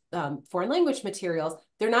these foreign language materials,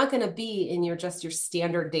 they're not going to be in your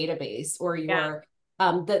standard database or your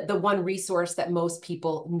the one resource that most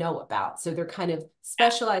people know about. So they're kind of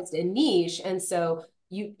specialized and niche. And so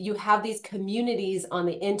you have these communities on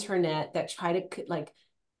the internet that try to like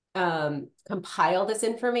compile this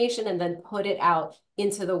information and then put it out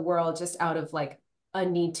into the world just out of like a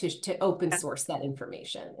need to open source that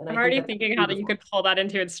information. And I'm already thinking how that you could pull that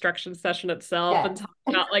into instruction session itself and talk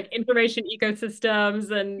about like information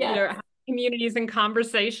ecosystems and you know, how communities and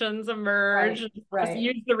conversations emerge. Just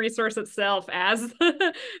use the resource itself as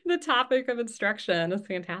the topic of instruction. It's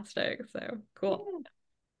fantastic. So cool.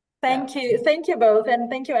 Thank you both, and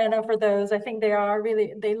thank you, Anna, for those. I think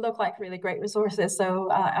they look like really great resources,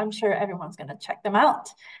 so I'm sure everyone's going to check them out.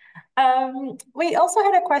 We also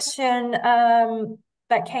had a question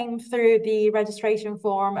that came through the registration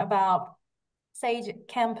form about Sage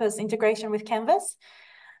Campus integration with Canvas.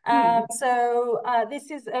 So this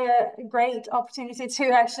is a great opportunity to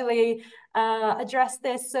actually address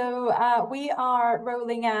this. So we are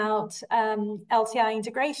rolling out LTI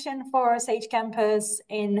integration for Sage Campus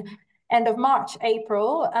in end of March,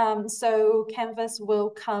 April. So Canvas will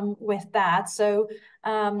come with that. So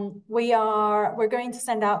we're going to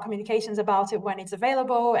send out communications about it when it's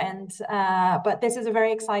available. And but this is a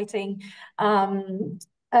very exciting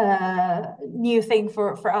new thing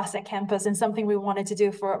for us at campus, and something we wanted to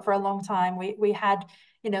do for a long time. We had,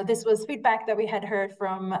 this was feedback that we had heard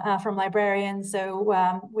from librarians,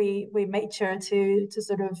 so we made sure to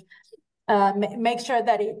sort of make sure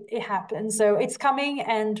that it happens. So it's coming,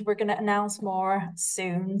 and we're going to announce more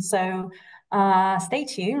soon. So stay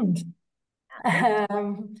tuned.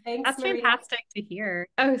 Thanks, That's Maria. fantastic to hear.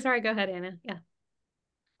 Oh, sorry. Go ahead, Anna. Yeah.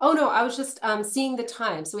 Oh, no, I was just seeing the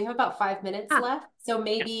time. So we have about 5 minutes left. So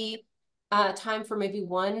maybe time for maybe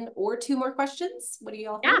 1 or 2 more questions. What do you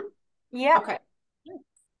all think? Yeah. Okay.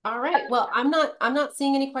 All right. Well, I'm not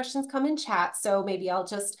seeing any questions come in chat. So maybe I'll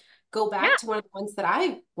just go back to one of the ones that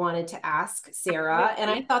I wanted to ask Sarah. And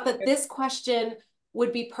I thought that this question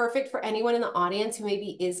would be perfect for anyone in the audience who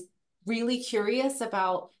maybe is really curious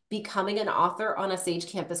about becoming an author on a Sage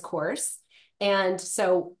Campus course. And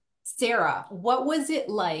so Sarah, what was it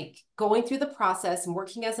like going through the process and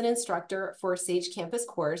working as an instructor for a Sage Campus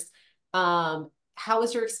course? How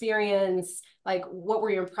was your experience? Like, what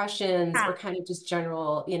were your impressions or kind of just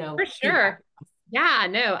general, For sure. Yeah,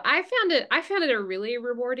 no, I found it a really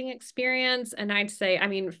rewarding experience. And I'd say, I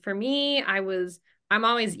mean, for me, I'm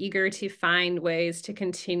always eager to find ways to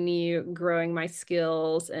continue growing my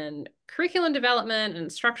skills and curriculum development and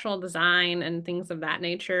instructional design and things of that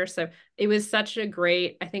nature. So it was such a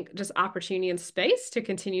great, I think, just opportunity and space to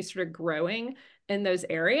continue sort of growing in those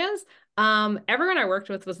areas. Everyone I worked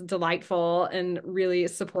with was delightful and really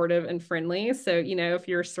supportive and friendly. So, if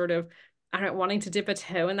you're sort of, I don't know, wanting to dip a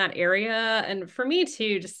toe in that area. And for me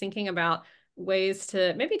too, just thinking about ways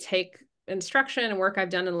to maybe take instruction and work I've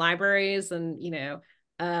done in libraries and,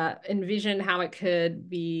 envision how it could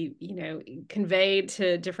be, conveyed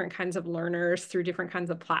to different kinds of learners through different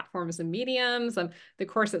kinds of platforms and mediums. The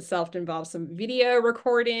course itself involves some video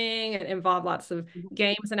recording and involved lots of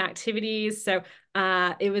games and activities. So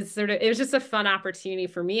it was just a fun opportunity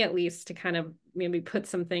for me, at least, to kind of maybe put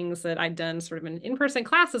some things that I'd done sort of in-person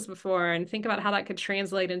classes before and think about how that could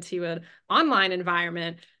translate into an online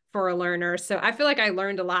environment for a learner. So I feel like I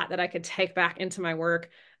learned a lot that I could take back into my work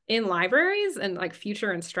in libraries and like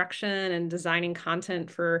future instruction and designing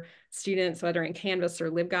content for students, whether in Canvas or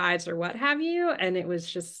LibGuides or what have you. And it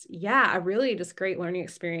was just, a really just great learning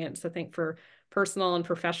experience, I think, for personal and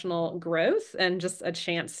professional growth and just a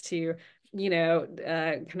chance to,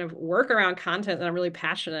 kind of work around content that I'm really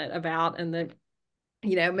passionate about and that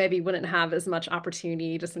maybe wouldn't have as much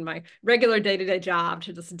opportunity just in my regular day-to-day job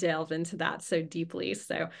to just delve into that so deeply.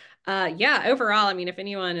 So overall, I mean, if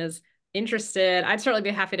anyone is interested, I'd certainly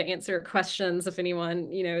be happy to answer questions if anyone,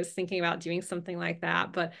 is thinking about doing something like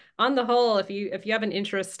that. But on the whole, if you have an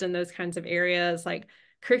interest in those kinds of areas like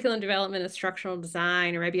curriculum development, instructional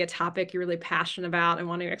design, or maybe a topic you're really passionate about and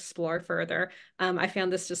want to explore further, I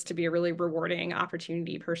found this just to be a really rewarding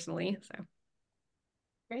opportunity personally. So.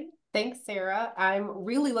 Great. Thanks, Sarah. I'm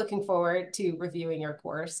really looking forward to reviewing your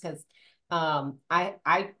course because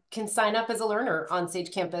I can sign up as a learner on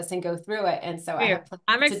Sage Campus and go through it. And so I have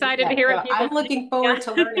I'm excited to hear what people I'm looking forward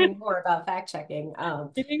to learning more about fact checking.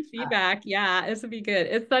 Giving feedback. This would be good.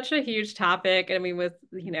 It's such a huge topic. I mean, with,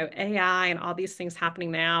 AI and all these things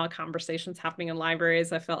happening now, conversations happening in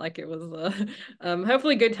libraries, I felt like it was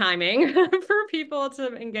hopefully good timing for people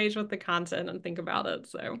to engage with the content and think about it.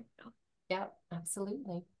 So yeah,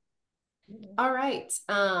 absolutely. All right.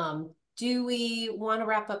 Do we want to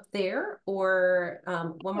wrap up there or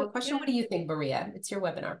one more question? What do you think, Maria? It's your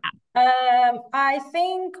webinar. I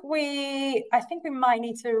think we might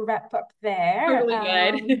need to wrap up there.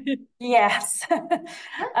 Totally good. Yes.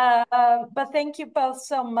 But thank you both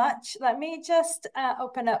so much. Let me just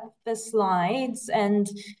open up the slides and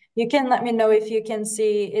you can let me know if you can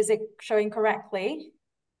see, is it showing correctly?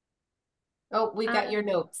 Oh, we got your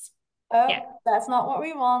notes. Oh, that's not what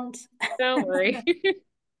we want. Don't worry.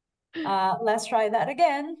 Let's try that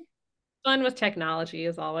again. Fun with technology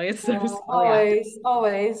as always. Always.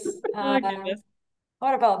 Oh, goodness.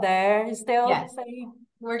 What about there? Is still the same?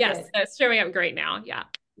 We're good. It's showing up great now. Yeah.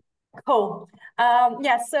 Cool.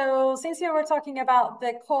 So since you were talking about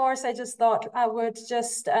the course, I just thought I would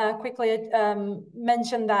just quickly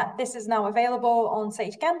mention that this is now available on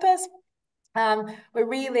Sage Campus. We're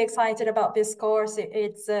really excited about this course.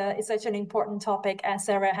 It's such an important topic, as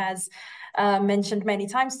Sarah has mentioned many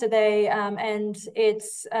times today, and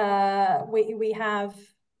it's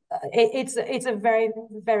it's a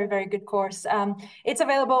very good course. It's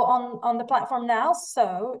available on the platform now.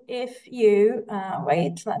 So if you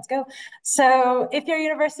let's go. So if your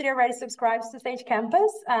university already subscribes to Sage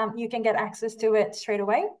Campus, you can get access to it straight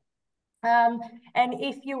away. And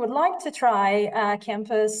if you would like to try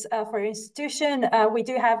Campus for your institution, we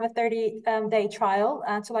do have a 30-day trial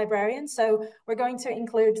to librarians. So we're going to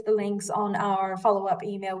include the links on our follow-up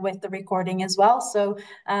email with the recording as well. So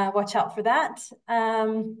watch out for that.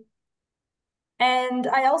 And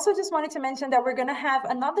I also just wanted to mention that we're going to have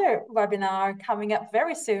another webinar coming up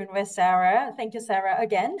very soon with Sarah. Thank you, Sarah,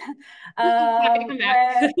 again. Happy to come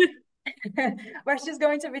back. Where she's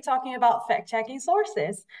going to be talking about fact-checking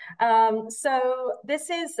sources. So this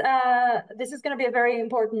is going to be a very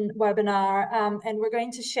important webinar, and we're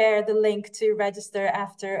going to share the link to register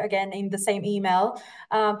after, again, in the same email.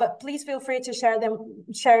 But please feel free to share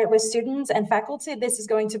it with students and faculty. This is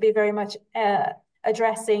going to be very much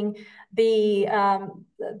addressing the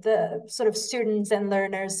sort of students and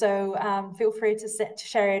learners. So feel free to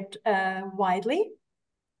share it widely.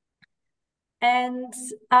 And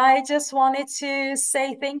I just wanted to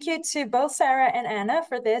say thank you to both Sarah and Anna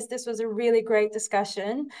for this. This was a really great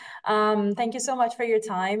discussion. Thank you so much for your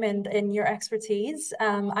time and your expertise.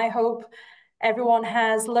 I hope everyone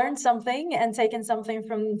has learned something and taken something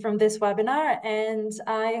from this webinar, and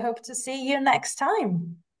I hope to see you next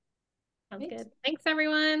time. Sounds good. Thanks,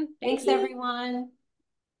 everyone. Thanks, everyone.